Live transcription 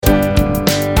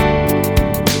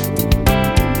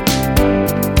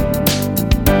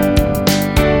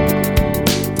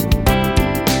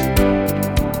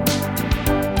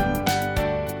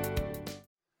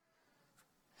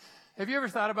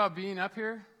thought about being up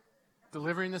here,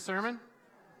 delivering the sermon?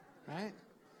 Right?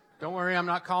 Don't worry, I'm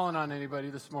not calling on anybody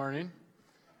this morning.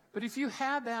 But if you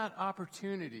had that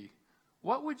opportunity,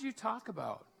 what would you talk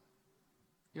about?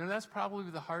 You know, that's probably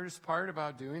the hardest part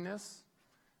about doing this.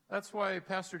 That's why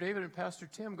Pastor David and Pastor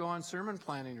Tim go on sermon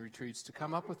planning retreats to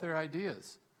come up with their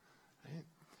ideas. Right?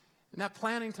 And that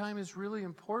planning time is really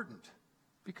important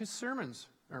because sermons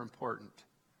are important.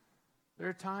 They're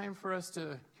a time for us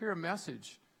to hear a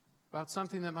message about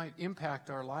something that might impact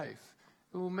our life.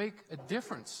 It will make a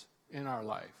difference in our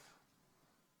life.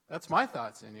 That's my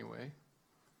thoughts anyway.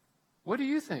 What do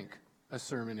you think a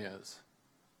sermon is?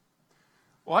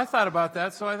 Well, I thought about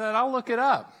that, so I thought I'll look it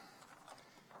up.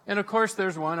 And of course,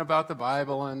 there's one about the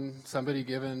Bible and somebody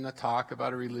giving a talk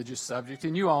about a religious subject,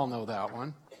 and you all know that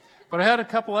one. But I had a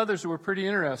couple others that were pretty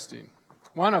interesting.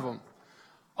 One of them,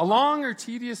 a long or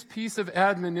tedious piece of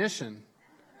admonition,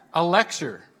 a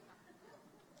lecture.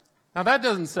 Now that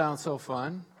doesn't sound so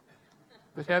fun,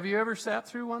 but have you ever sat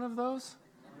through one of those?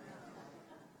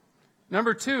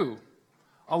 Number 2,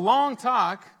 a long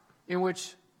talk in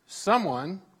which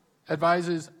someone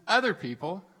advises other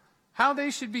people how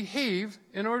they should behave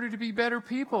in order to be better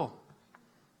people.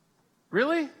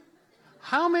 Really?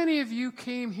 How many of you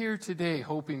came here today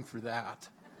hoping for that?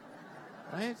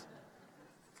 Right?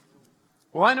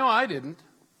 Well, I know I didn't.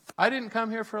 I didn't come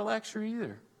here for a lecture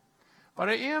either. But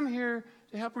I am here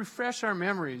to help refresh our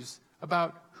memories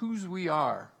about whose we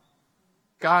are,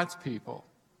 God's people,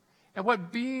 and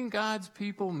what being God's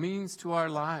people means to our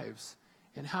lives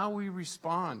and how we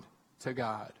respond to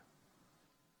God.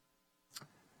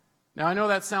 Now, I know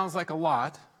that sounds like a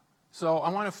lot, so I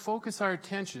want to focus our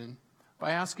attention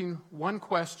by asking one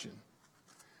question.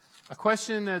 A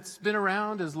question that's been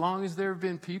around as long as there have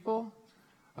been people.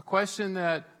 A question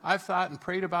that I've thought and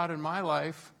prayed about in my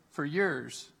life for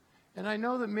years. And I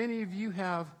know that many of you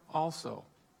have also.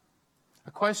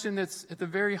 A question that's at the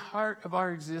very heart of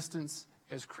our existence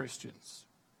as Christians.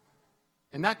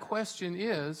 And that question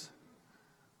is,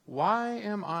 why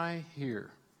am I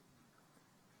here?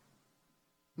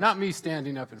 Not me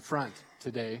standing up in front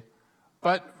today,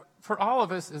 but for all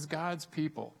of us as God's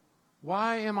people.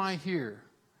 Why am I here?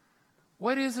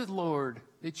 What is it, Lord,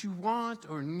 that you want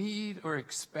or need or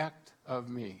expect of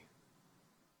me?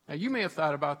 Now, you may have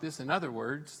thought about this in other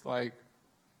words, like,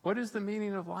 what is the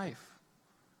meaning of life?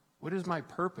 What is my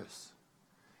purpose?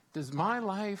 Does my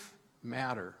life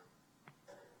matter?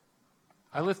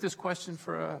 I lift this question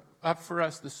up for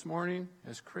us this morning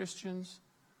as Christians.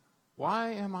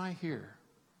 Why am I here?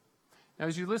 Now,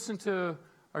 as you listen to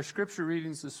our scripture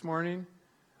readings this morning,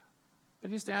 I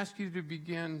just ask you to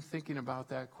begin thinking about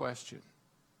that question.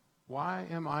 Why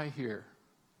am I here?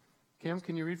 Kim,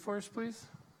 can you read for us, please?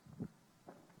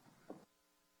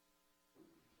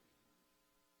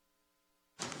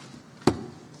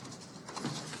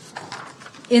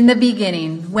 In the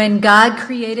beginning, when God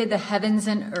created the heavens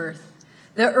and earth,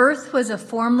 the earth was a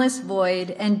formless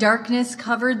void, and darkness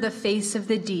covered the face of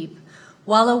the deep,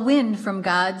 while a wind from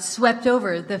God swept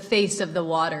over the face of the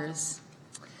waters.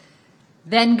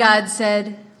 Then God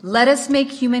said, "Let us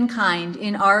make humankind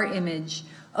in our image,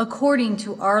 according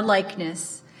to our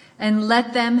likeness, and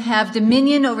let them have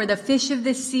dominion over the fish of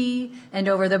the sea, and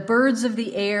over the birds of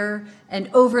the air, and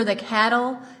over the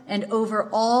cattle, and over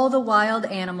all the wild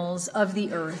animals of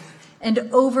the earth, and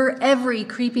over every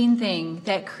creeping thing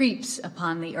that creeps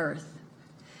upon the earth."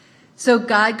 So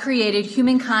God created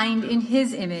humankind in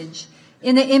his image.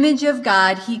 In the image of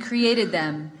God, he created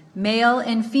them. Male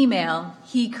and female,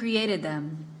 he created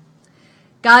them.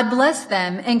 God blessed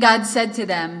them, and God said to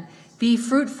them, "Be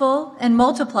fruitful and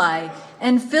multiply,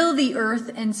 and fill the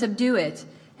earth and subdue it,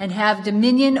 and have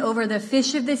dominion over the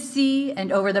fish of the sea,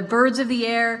 and over the birds of the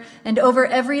air, and over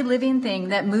every living thing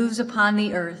that moves upon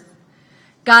the earth."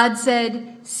 God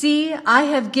said, "See, I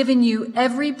have given you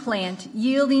every plant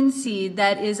yielding seed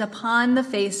that is upon the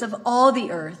face of all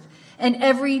the earth, and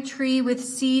every tree with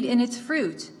seed in its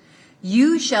fruit.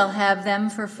 You shall have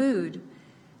them for food.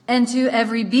 And to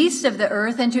every beast of the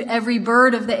earth, and to every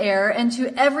bird of the air, and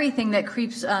to everything that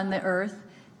creeps on the earth,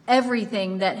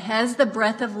 everything that has the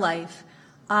breath of life,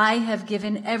 I have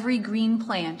given every green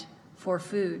plant for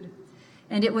food."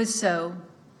 And it was so.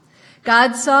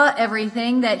 God saw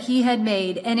everything that he had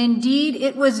made, and indeed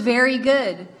it was very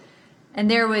good. And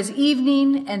there was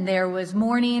evening, and there was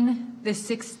morning, the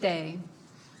sixth day.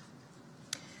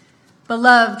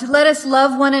 Beloved, let us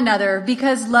love one another,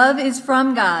 because love is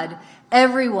from God.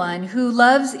 Everyone who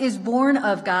loves is born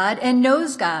of God and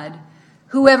knows God.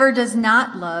 Whoever does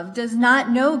not love does not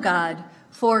know God,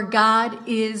 for God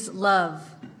is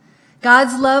love.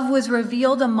 God's love was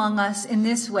revealed among us in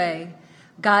this way.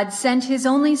 God sent his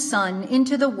only Son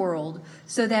into the world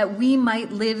so that we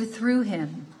might live through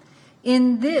him.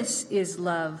 In this is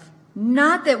love,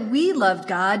 not that we loved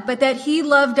God, but that he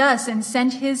loved us and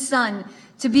sent his Son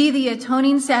to be the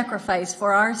atoning sacrifice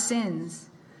for our sins.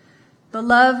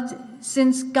 Beloved,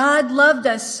 since God loved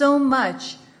us so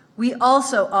much, we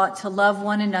also ought to love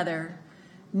one another.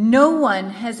 No one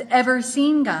has ever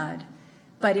seen God.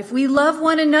 But if we love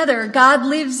one another, God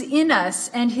lives in us,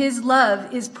 and his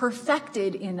love is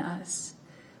perfected in us.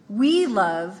 We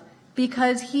love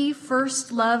because he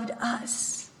first loved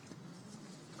us.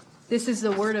 This is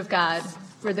the word of God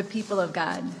for the people of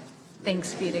God.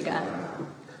 Thanks be to God.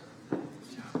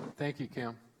 Thank you,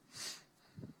 Kim.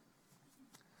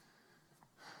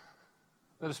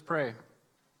 Let us pray.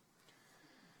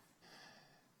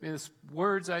 May the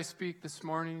words I speak this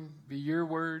morning be your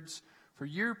words for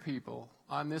your people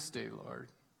on this day, Lord.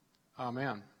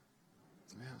 Amen.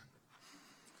 Amen.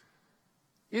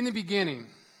 In the beginning,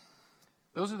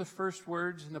 those are the first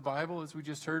words in the Bible, as we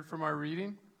just heard from our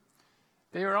reading.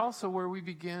 They are also where we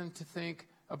begin to think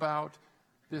about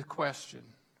the question,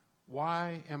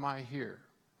 why am I here?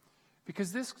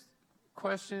 Because this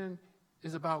question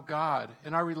is about God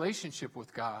and our relationship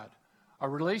with God, a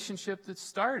relationship that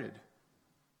started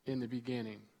in the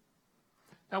beginning.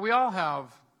 Now, we all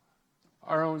have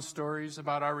our own stories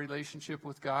about our relationship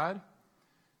with God.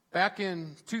 Back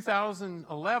in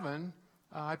 2011,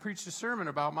 I preached a sermon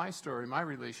about my story, my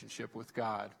relationship with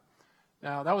God.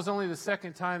 Now, that was only the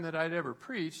second time that I'd ever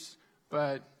preached,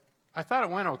 but I thought it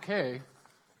went okay.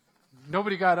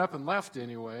 Nobody got up and left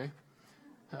anyway.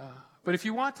 But if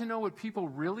you want to know what people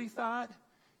really thought,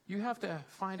 you have to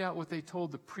find out what they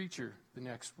told the preacher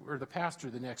the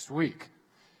pastor the next week.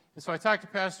 And so I talked to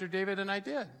Pastor David, and I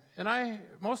did. And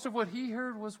most of what he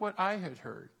heard was what I had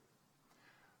heard.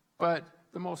 But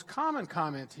the most common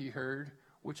comment he heard,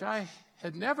 which I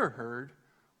had never heard,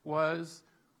 was,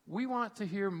 we want to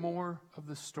hear more of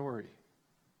the story.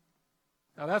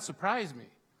 Now that surprised me,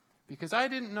 because I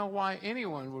didn't know why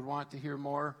anyone would want to hear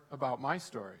more about my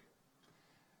story.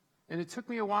 And it took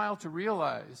me a while to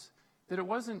realize that it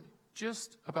wasn't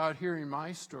just about hearing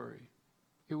my story.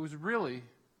 It was really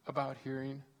about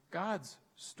hearing God's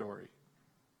story.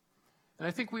 And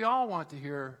I think we all want to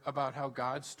hear about how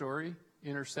God's story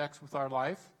intersects with our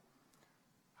life,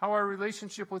 how our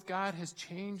relationship with God has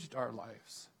changed our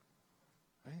lives.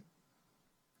 Right?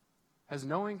 Has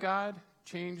knowing God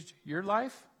changed your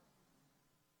life?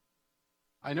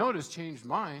 I know it has changed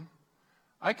mine.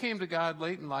 I came to God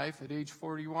late in life at age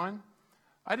 41.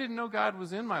 I didn't know God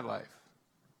was in my life.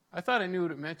 I thought I knew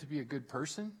what it meant to be a good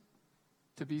person,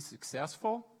 to be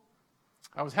successful.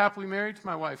 I was happily married to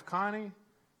my wife, Connie,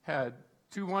 had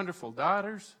 2 wonderful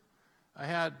daughters. I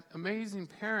had amazing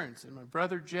parents and my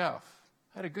brother, Jeff.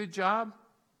 I had a good job.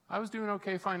 I was doing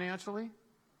okay financially.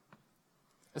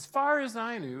 As far as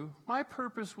I knew, my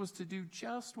purpose was to do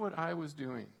just what I was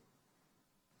doing.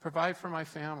 Provide for my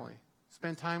family,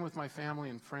 spend time with my family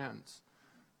and friends,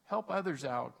 help others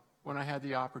out when I had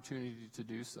the opportunity to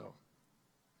do so.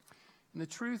 And the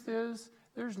truth is,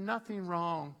 there's nothing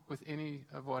wrong with any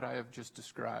of what I have just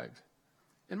described.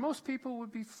 And most people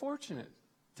would be fortunate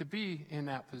to be in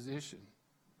that position.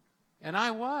 And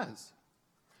I was.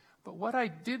 But what I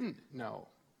didn't know,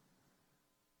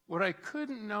 what I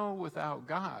couldn't know without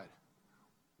God,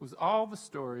 was all the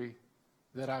story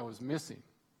that I was missing.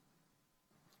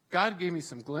 God gave me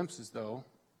some glimpses, though,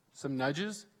 some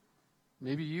nudges.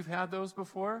 Maybe you've had those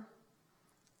before.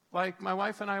 Like my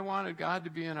wife and I wanted God to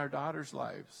be in our daughters'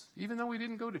 lives, even though we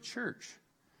didn't go to church.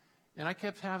 And I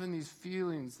kept having these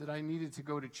feelings that I needed to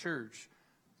go to church,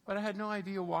 but I had no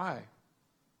idea why.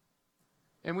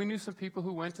 And we knew some people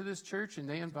who went to this church, and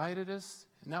they invited us,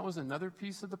 and that was another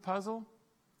piece of the puzzle.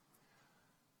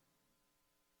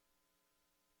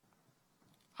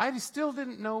 I still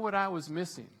didn't know what I was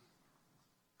missing,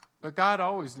 but God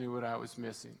always knew what I was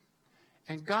missing.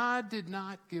 And God did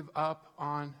not give up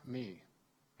on me.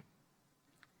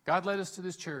 God led us to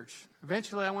this church.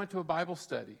 Eventually, I went to a Bible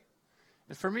study.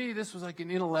 And for me, this was like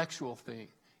an intellectual thing,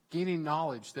 gaining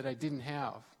knowledge that I didn't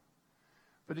have.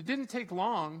 But it didn't take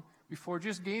long before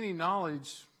just gaining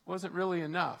knowledge wasn't really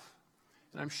enough.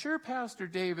 And I'm sure Pastor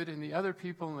David and the other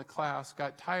people in the class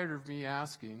got tired of me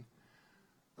asking,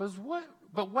 but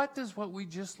what does what we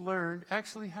just learned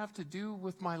actually have to do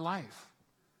with my life?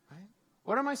 Right?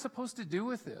 What am I supposed to do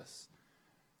with this?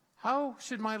 How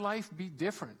should my life be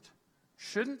different?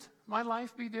 Shouldn't my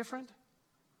life be different?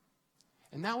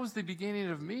 And that was the beginning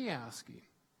of me asking,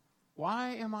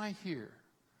 why am I here?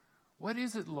 What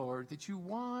is it, Lord, that you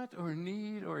want or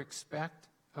need or expect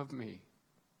of me?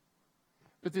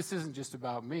 But this isn't just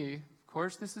about me. Of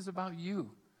course, this is about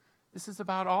you. This is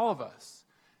about all of us.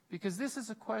 Because this is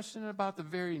a question about the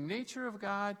very nature of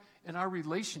God and our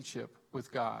relationship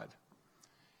with God.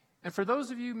 And for those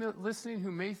of you listening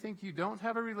who may think you don't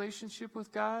have a relationship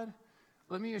with God,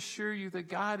 let me assure you that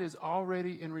God is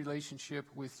already in relationship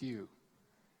with you.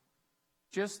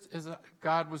 Just as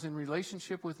God was in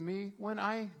relationship with me when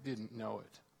I didn't know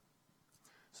it.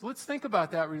 So let's think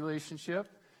about that relationship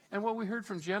and what we heard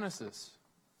from Genesis.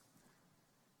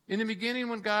 In the beginning,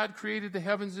 when God created the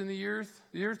heavens and the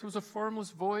earth was a formless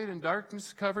void, and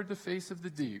darkness covered the face of the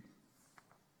deep.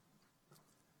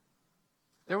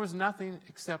 There was nothing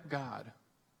except God.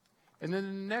 And then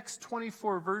in the next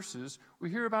 24 verses, we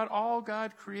hear about all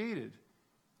God created.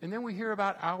 And then we hear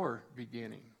about our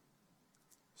beginning.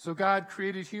 So God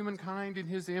created humankind in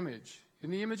his image.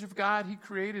 In the image of God, he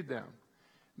created them.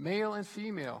 Male and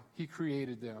female, he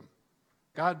created them.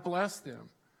 God blessed them.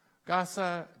 God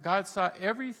saw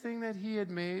everything that he had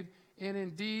made, and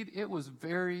indeed it was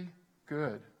very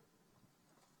good.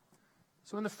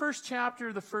 So in the first chapter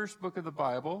of the first book of the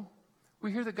Bible,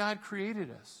 we hear that God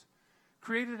created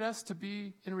us to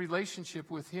be in relationship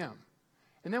with him.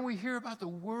 And then we hear about the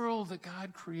world that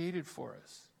God created for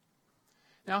us.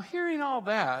 Now, hearing all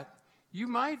that, you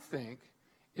might think,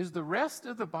 is the rest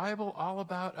of the Bible all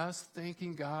about us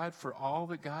thanking God for all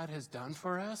that God has done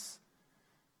for us?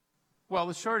 Well,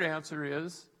 the short answer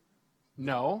is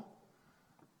no.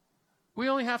 We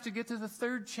only have to get to the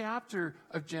 3rd chapter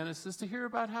of Genesis to hear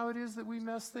about how it is that we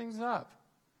mess things up.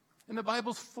 And the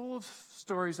Bible's full of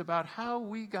stories about how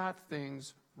we got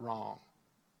things wrong.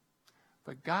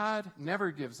 But God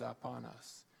never gives up on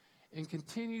us and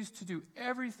continues to do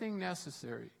everything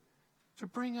necessary to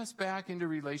bring us back into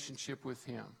relationship with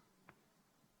him.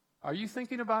 Are you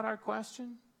thinking about our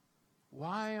question?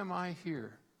 Why am I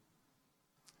here?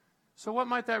 So what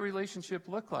might that relationship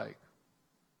look like?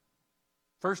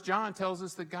 1 John tells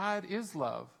us that God is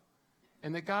love,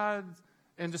 and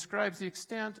describes the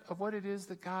extent of what it is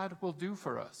that God will do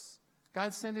for us.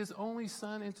 God sent his only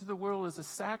Son into the world as a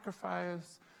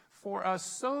sacrifice for us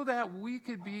so that we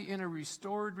could be in a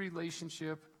restored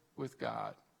relationship with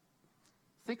God.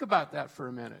 Think about that for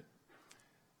a minute.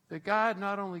 That God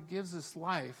not only gives us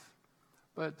life,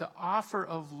 but the offer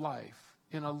of life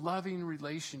in a loving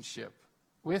relationship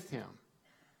with him.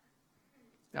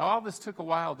 Now, all this took a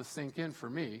while to sink in for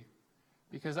me,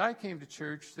 because I came to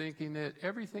church thinking that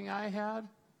everything I had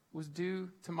was due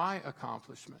to my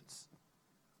accomplishments.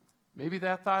 Maybe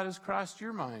that thought has crossed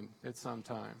your mind at some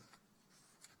time.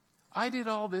 I did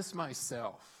all this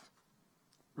myself.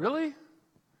 Really?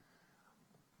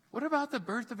 What about the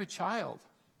birth of a child?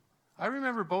 I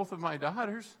remember both of my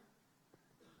daughters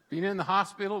being in the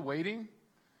hospital waiting,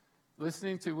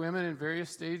 listening to women in various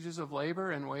stages of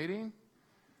labor and waiting,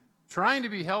 trying to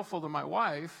be helpful to my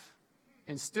wife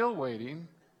and still waiting.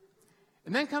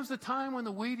 And then comes the time when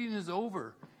the waiting is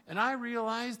over, and I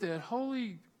realized that,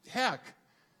 holy heck,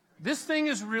 this thing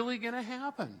is really going to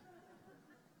happen.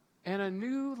 And a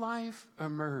new life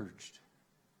emerged.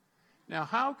 Now,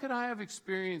 how could I have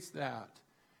experienced that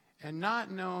and not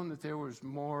known that there was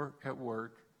more at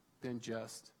work than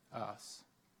just us?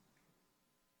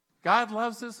 God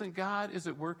loves us, and God is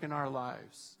at work in our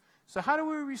lives. So how do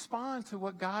we respond to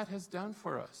what God has done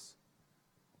for us?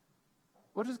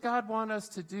 What does God want us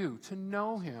to do? To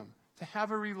know him, to have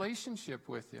a relationship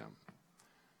with him.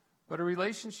 But a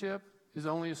relationship is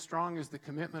only as strong as the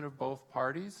commitment of both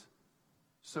parties.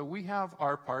 So we have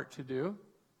our part to do.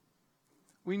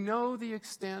 We know the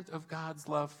extent of God's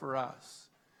love for us.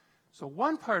 So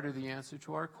one part of the answer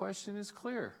to our question is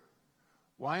clear.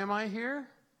 Why am I here?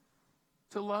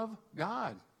 To love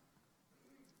God.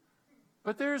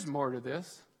 But there's more to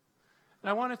this. And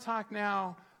I want to talk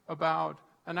now about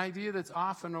an idea that's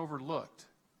often overlooked,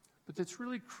 but that's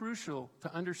really crucial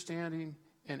to understanding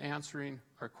and answering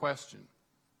our question.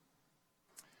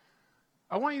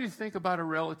 I want you to think about a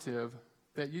relative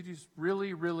that you just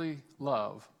really, really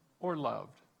love or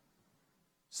loved.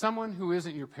 Someone who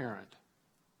isn't your parent.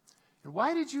 And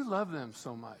why did you love them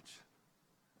so much?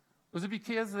 Was it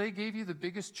because they gave you the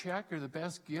biggest check or the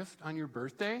best gift on your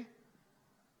birthday?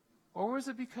 Or was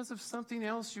it because of something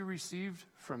else you received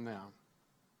from them?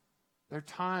 Their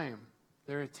time,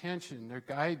 their attention, their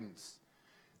guidance,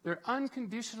 their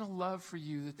unconditional love for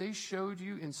you that they showed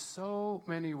you in so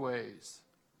many ways.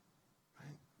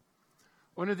 Right?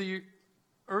 One of the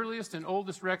earliest and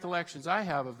oldest recollections I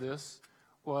have of this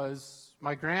was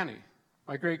my granny,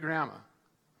 my great-grandma.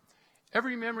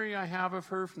 Every memory I have of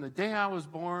her from the day I was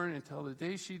born until the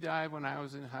day she died when I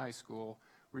was in high school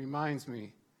reminds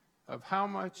me of how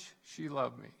much she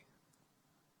loved me.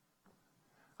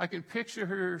 I can picture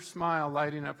her smile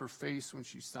lighting up her face when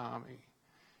she saw me,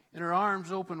 and her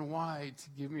arms open wide to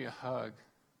give me a hug,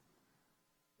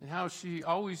 and how she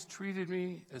always treated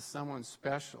me as someone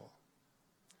special.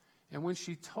 And when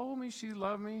she told me she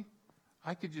loved me,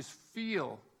 I could just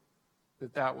feel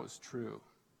that that was true.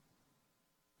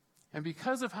 And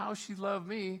because of how she loved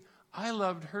me, I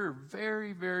loved her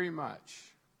very, very much.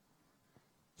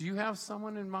 Do you have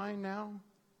someone in mind now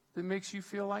that makes you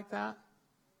feel like that?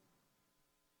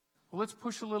 Well, let's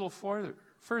push a little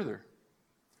further.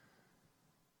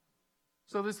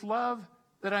 So this love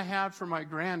that I had for my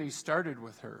granny started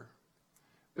with her,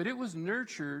 but it was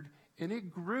nurtured and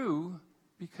it grew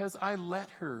because I let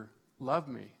her love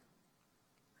me.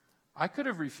 I could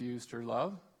have refused her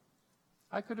love.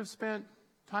 I could have spent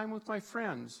time with my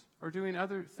friends or doing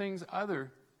other things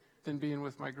other than being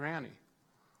with my granny.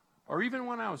 Or even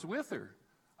when I was with her,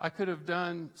 I could have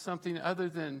done something other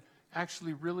than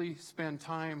actually really spend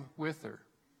time with her.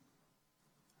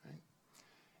 Right?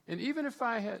 And even if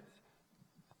I had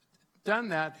done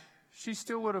that, she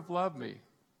still would have loved me.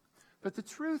 But the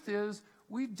truth is,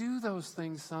 we do those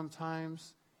things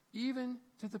sometimes, even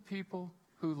to the people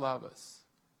who love us.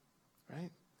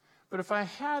 Right? But if I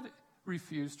had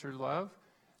refused her love,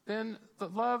 then the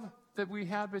love that we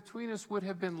had between us would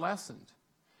have been lessened.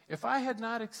 If I had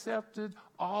not accepted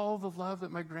all the love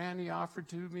that my granny offered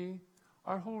to me,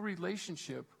 our whole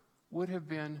relationship would have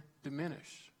been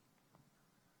diminished.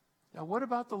 Now, what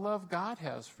about the love God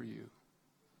has for you?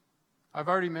 I've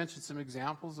already mentioned some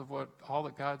examples of all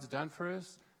that God's done for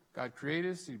us. God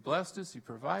created us, He blessed us, He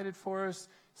provided for us,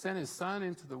 sent His Son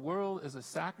into the world as a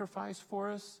sacrifice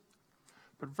for us.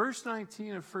 But verse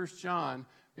 19 of 1 John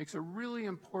makes a really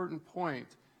important point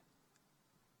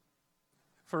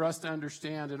for us to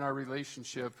understand in our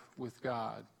relationship with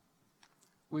God,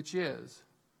 which is,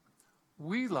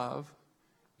 we love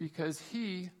because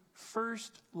He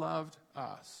first loved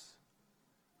us.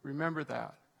 Remember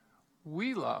that.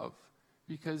 We love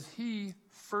because He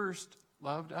first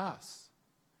loved us.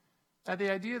 Now,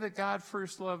 the idea that God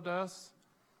first loved us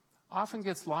often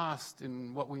gets lost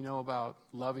in what we know about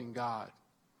loving God.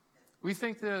 We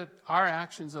think that our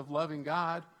actions of loving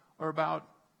God are about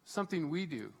something we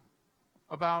do,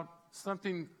 about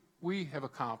something we have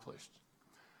accomplished.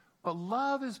 But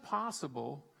love is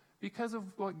possible because of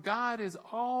what God is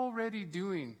already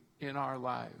doing in our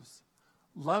lives,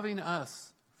 loving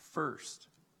us first.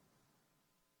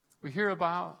 We hear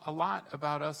a lot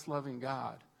about us loving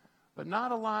God, but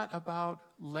not a lot about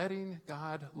letting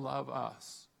God love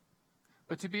us.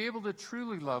 But to be able to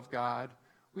truly love God,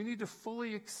 we need to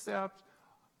fully accept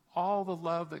all the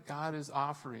love that God is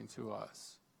offering to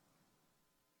us,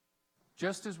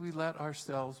 just as we let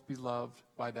ourselves be loved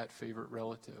by that favorite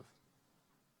relative.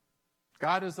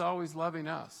 God is always loving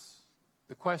us.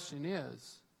 The question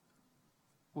is,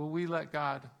 will we let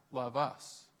God love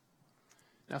us?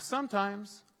 Now,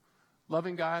 sometimes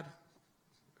loving God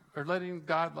or letting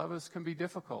God love us can be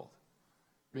difficult.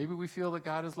 Maybe we feel that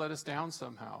God has let us down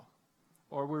somehow,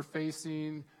 or we're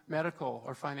facing medical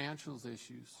or financial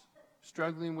issues,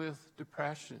 struggling with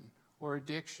depression or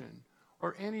addiction,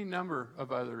 or any number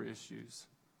of other issues.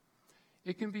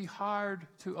 It can be hard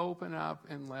to open up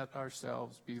and let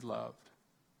ourselves be loved,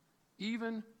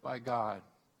 even by God.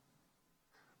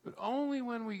 But only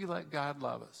when we let God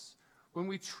love us, when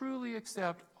we truly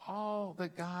accept all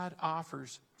that God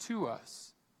offers to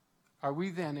us, are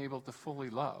we then able to fully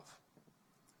love.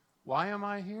 Why am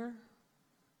I here?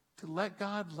 To let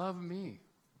God love me.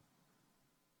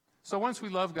 So once we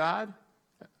love God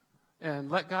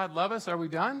and let God love us, are we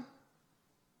done?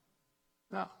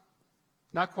 No,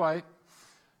 not quite.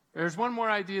 There's one more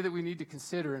idea that we need to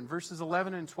consider, and verses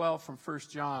 11 and 12 from 1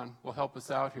 John will help us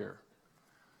out here,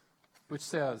 which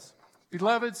says,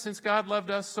 "Beloved, since God loved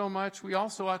us so much, we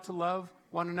also ought to love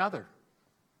one another.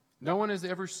 No one has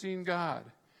ever seen God.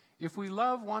 If we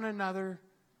love one another,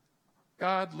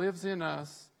 God lives in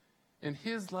us, and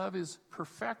His love is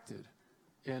perfected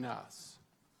in us."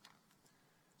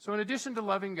 So in addition to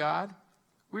loving God,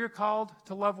 we are called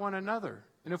to love one another.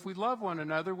 And if we love one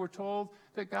another, we're told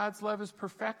that God's love is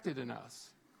perfected in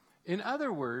us. In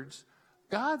other words,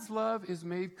 God's love is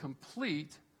made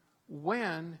complete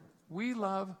when we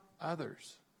love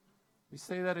others. We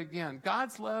say that again.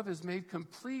 God's love is made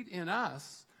complete in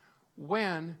us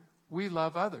when we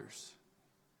love others.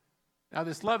 Now,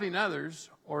 this loving others,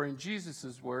 or in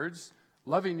Jesus' words,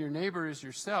 loving your neighbor as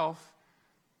yourself,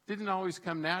 didn't always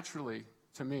come naturally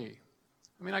to me.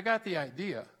 I mean, I got the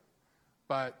idea,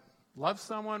 but love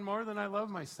someone more than I love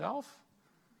myself?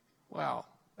 Well,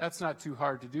 that's not too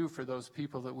hard to do for those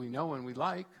people that we know and we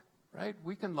like, right?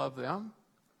 We can love them.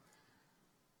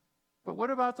 But what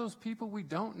about those people we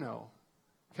don't know?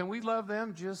 Can we love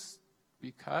them just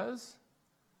because?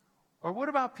 Or what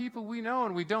about people we know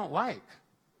and we don't like,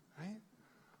 right?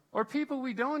 Or people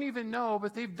we don't even know,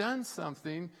 but they've done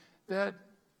something that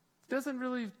doesn't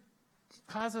really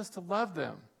cause us to love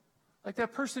them. Like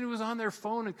that person who was on their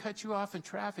phone and cut you off in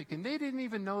traffic, and they didn't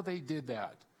even know they did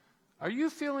that. Are you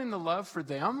feeling the love for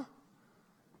them?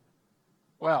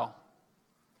 Well,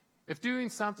 if doing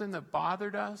something that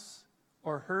bothered us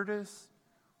or hurt us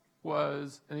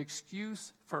was an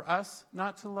excuse for us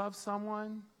not to love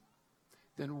someone,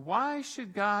 then why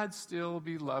should God still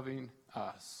be loving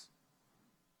us?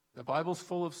 The Bible's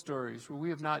full of stories where we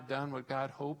have not done what God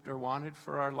hoped or wanted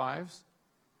for our lives,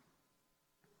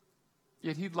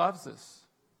 yet He loves us.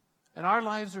 And our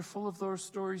lives are full of those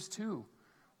stories too,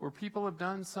 where people have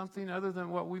done something other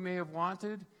than what we may have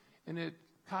wanted, and it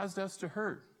caused us to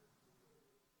hurt.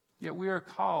 Yet we are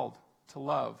called to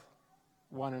love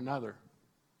one another.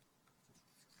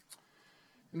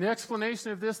 And the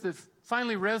explanation of this that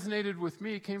finally resonated with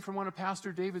me came from one of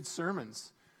Pastor David's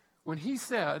sermons, when he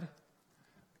said,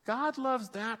 God loves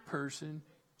that person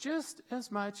just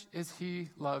as much as He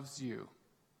loves you.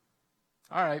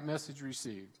 All right, message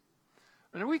received.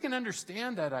 And we can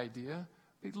understand that idea,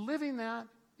 but living that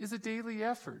is a daily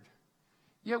effort.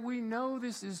 Yet we know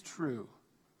this is true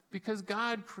because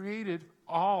God created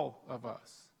all of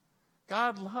us.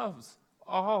 God loves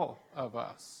all of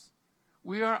us.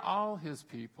 We are all His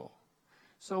people.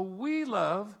 So we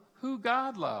love who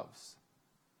God loves,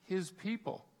 His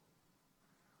people.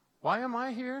 Why am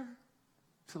I here?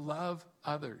 To love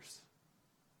others.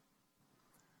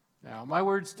 Now, my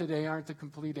words today aren't the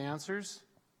complete answers.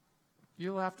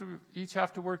 You'll each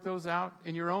have to work those out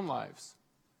in your own lives.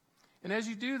 And as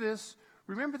you do this,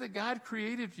 remember that God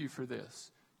created you for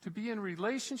this, to be in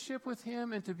relationship with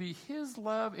Him and to be His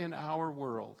love in our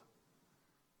world.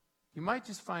 You might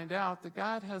just find out that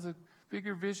God has a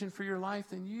bigger vision for your life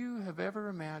than you have ever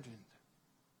imagined.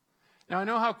 Now, I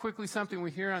know how quickly something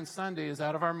we hear on Sunday is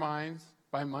out of our minds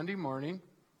by Monday morning,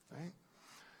 right?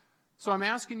 So I'm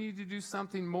asking you to do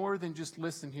something more than just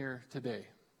listen here today.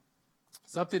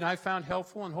 Something I found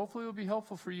helpful, and hopefully it will be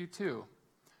helpful for you too.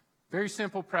 Very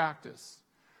simple practice.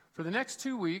 For the next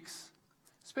 2 weeks,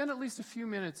 spend at least a few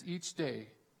minutes each day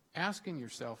asking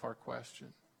yourself our question.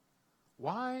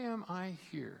 Why am I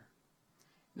here?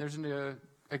 There's an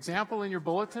example in your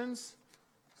bulletins.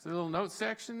 There's a little note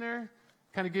section there.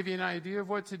 Kind of give you an idea of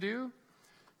what to do.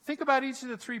 Think about each of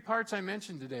the 3 parts I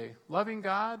mentioned today. Loving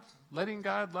God, letting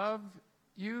God love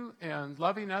you, and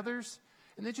loving others.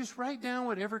 And then just write down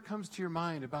whatever comes to your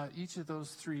mind about each of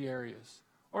those 3 areas.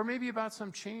 Or maybe about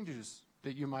some changes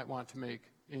that you might want to make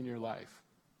in your life.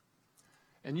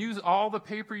 And use all the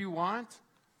paper you want.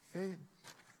 Okay?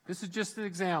 This is just an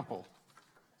example.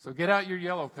 So get out your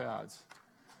yellow pads.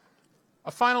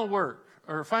 A final word.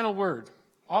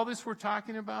 All this we're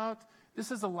talking about, this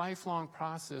is a lifelong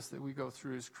process that we go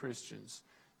through as Christians.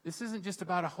 This isn't just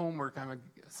about a homework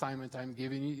assignment I'm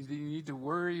giving you that you need to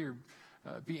worry or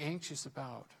be anxious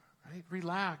about. Right?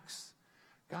 Relax.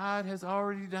 God has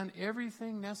already done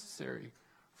everything necessary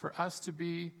for us to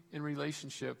be in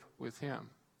relationship with Him.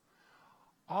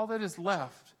 All that is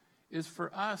left is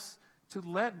for us to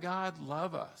let God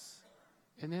love us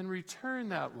and then return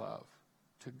that love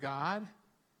to God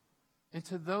and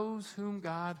to those whom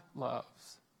God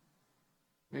loves.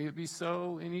 May it be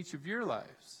so in each of your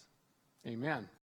lives. Amen.